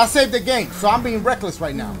 come here. I saved the game, so I'm being reckless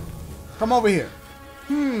right now. Come over here.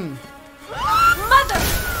 Mother!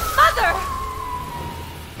 Mother!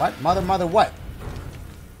 What? Mother, what?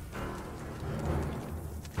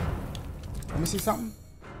 Let me see something.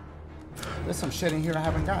 There's some shit in here I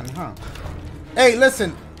haven't gotten, huh? Hey,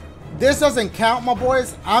 listen. This doesn't count, my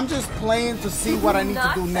boys. I'm just playing to see what I need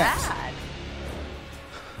to do next. Bad.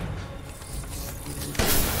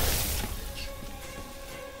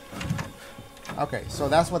 Okay, so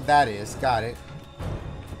that's what that is. Got it.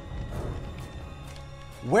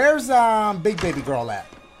 Where's Big Baby Girl at?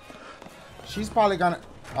 She's probably gonna...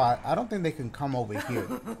 I don't think they can come over here.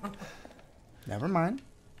 Never mind.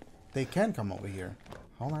 They can come over here.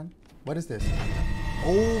 Hold on. What is this?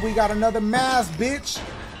 Oh, we got another mask, bitch.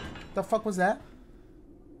 The fuck was that?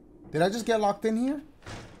 Did I just get locked in here?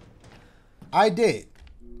 I did.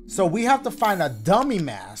 So we have to find a dummy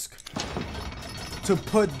mask to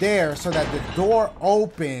put there so that the door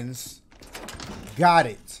opens. Got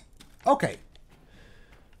it. Okay.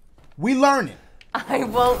 We learning. I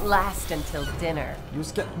won't last until dinner. You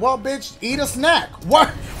scared? Well, bitch, eat a snack.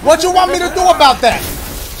 What you want me to do about that?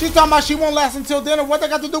 She's talking about she won't last until dinner. What that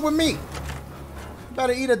got to do with me?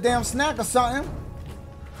 Better eat a damn snack or something.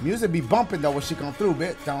 Music be bumping though when she come through,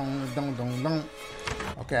 bitch. Don't.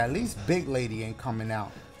 Okay, at least Big Lady ain't coming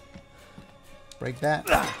out. Break that.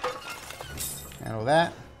 Handle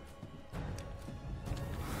that.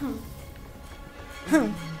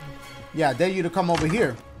 Yeah, I dare you to come over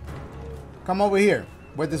here. Come over here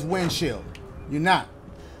with this windshield. You're not.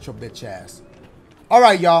 It's your bitch ass.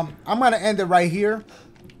 Alright, y'all. I'm going to end it right here.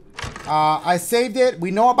 I saved it. We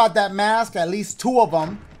know about that mask. At least 2 of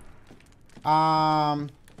them.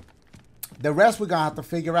 The rest we're going to have to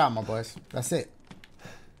figure out, my boys. That's it.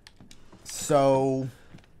 So...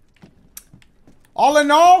 all in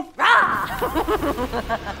all,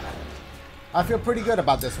 I feel pretty good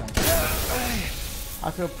about this one.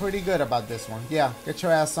 Yeah, get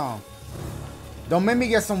your ass on. Don't make me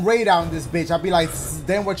get some raid out in this bitch. I'll be like,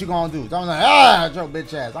 then what you gonna do? I'm like, your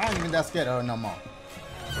bitch ass. I ain't even that scared of her no more.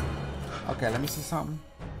 Okay, let me see something.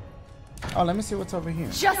 Oh, let me see what's over here.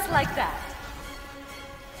 Just like that.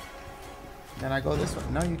 Can I go this way?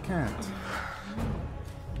 No, you can't.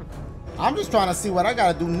 I'm just trying to see what I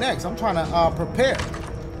gotta do next. I'm trying to prepare.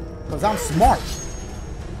 Because I'm smart.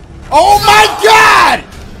 Oh my God!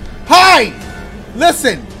 Hi!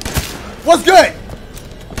 Listen. What's good?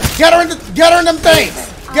 Get her in them things.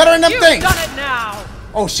 Get her in them things. You've done it now.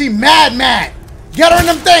 Oh, she mad. Get her in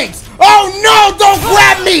them things. Oh no, don't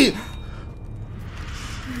grab me!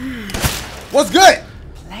 What's good?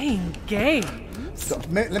 Playing games? So,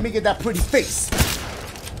 let me get that pretty face.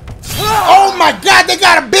 Oh my God, they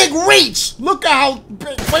got a big reach. Look at how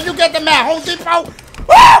big. Where you get them at? Home Depot?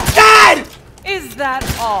 Oh God! Is that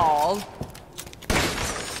all?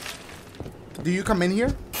 Do you come in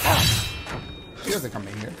here? She doesn't come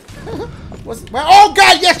in here. Well, oh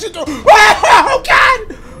God, yes you do. Oh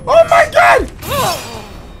God! Oh my God!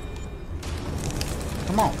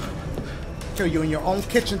 Come on. Kill you in your own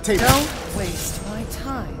kitchen table. Don't waste my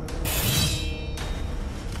time.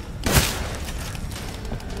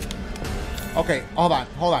 Okay, hold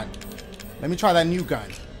on. Let me try that new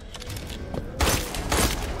gun.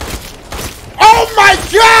 Oh my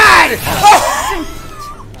God!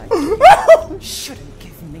 Oh! Shouldn't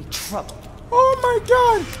give me trouble. Oh my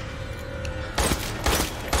God!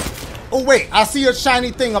 Oh wait, I see a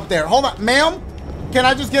shiny thing up there. Hold on, ma'am. Can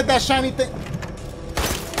I just get that shiny thing?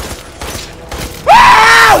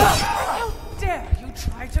 Ow! How dare you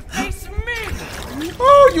try to face me?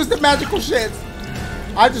 Oh, use the magical shits.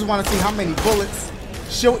 I just want to see how many bullets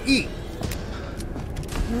she'll eat.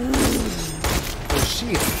 Oh, she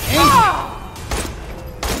is angry.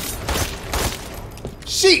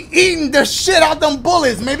 She eating the shit out them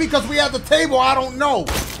bullets. Maybe because we at the table, I don't know.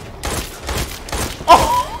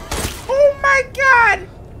 Oh my God.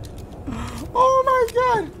 Oh my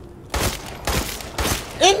God.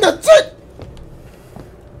 In the tit.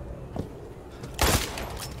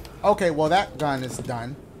 Okay, well that gun is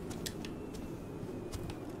done.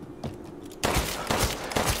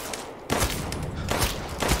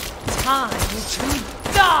 Time to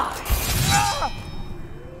die.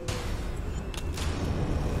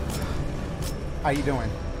 How you doing?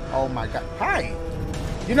 Oh my God. Hi.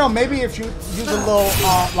 You know, maybe if you use a little,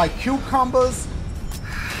 like cucumbers.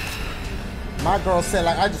 My girl said,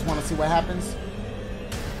 like, I just want to see what happens.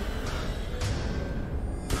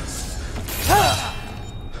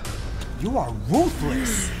 You are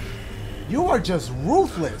ruthless. You are just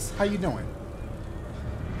ruthless. How you doing?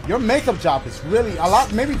 Your makeup job is really a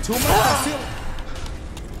lot, maybe too much concealer.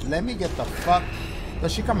 Let me get the fuck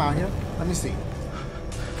Does she come out here? Let me see.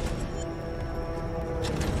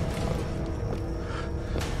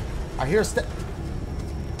 I hear a step.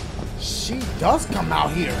 She does come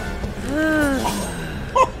out here.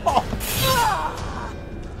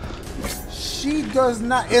 She does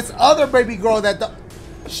not. It's other baby girl that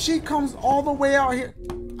she comes all the way out here.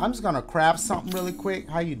 I'm just gonna grab something really quick.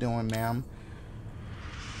 How you doing, ma'am?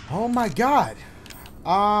 Oh my God.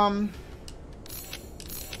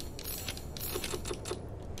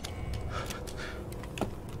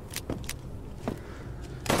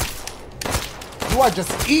 You are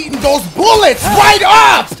just eating those bullets right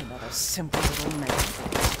up! Just another simple little man.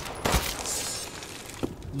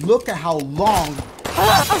 Look at how long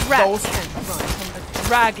A rat can't run from the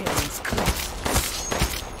dragon's claws.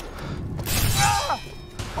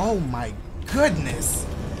 Oh my goodness.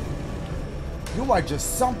 You are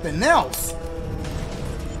just something else.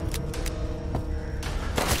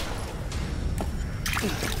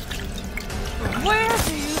 Where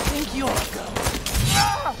do you think you're going?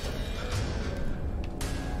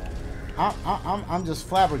 I'm just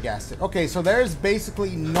flabbergasted. Okay, so there's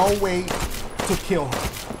basically no way to kill her.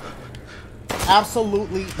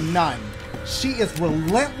 Absolutely none. She is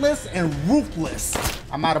relentless and ruthless.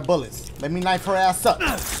 I'm out of bullets. Let me knife her ass up.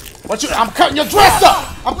 What you? I'm cutting your dress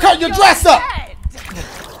up. I'm cutting your dress up.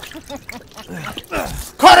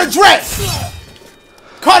 Cut her dress.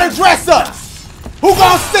 Cut her dress up. Who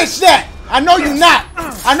gonna stitch that? I know you not.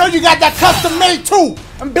 I know you got that custom made too.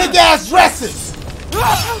 Them big ass dresses.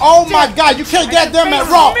 Oh my God, you can't get them at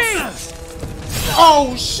Ross.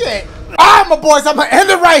 Oh shit. Alright, my boys, I'm gonna end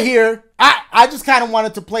it right here. I just kind of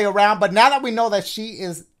wanted to play around, but now that we know that she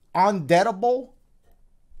is undeadable,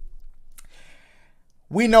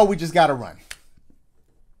 we know we just gotta run.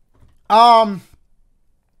 Y'all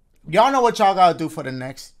know what y'all gotta do for the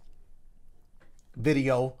next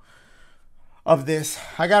video of this.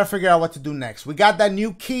 I gotta figure out what to do next. We got that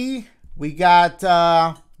new key. We got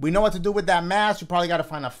we know what to do with that mask. You probably gotta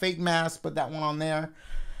find a fake mask, put that one on there.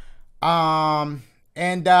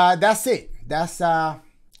 And that's it. That's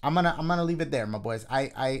I'm gonna leave it there, my boys.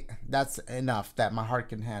 That's enough that my heart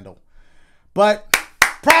can handle. But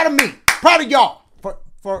proud of me, proud of y'all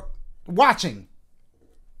for watching.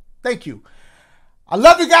 Thank you. I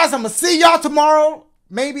love you guys. I'm gonna see y'all tomorrow.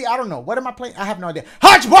 Maybe, I don't know. What am I playing? I have no idea.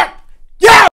 Hodgepodge! Yeah!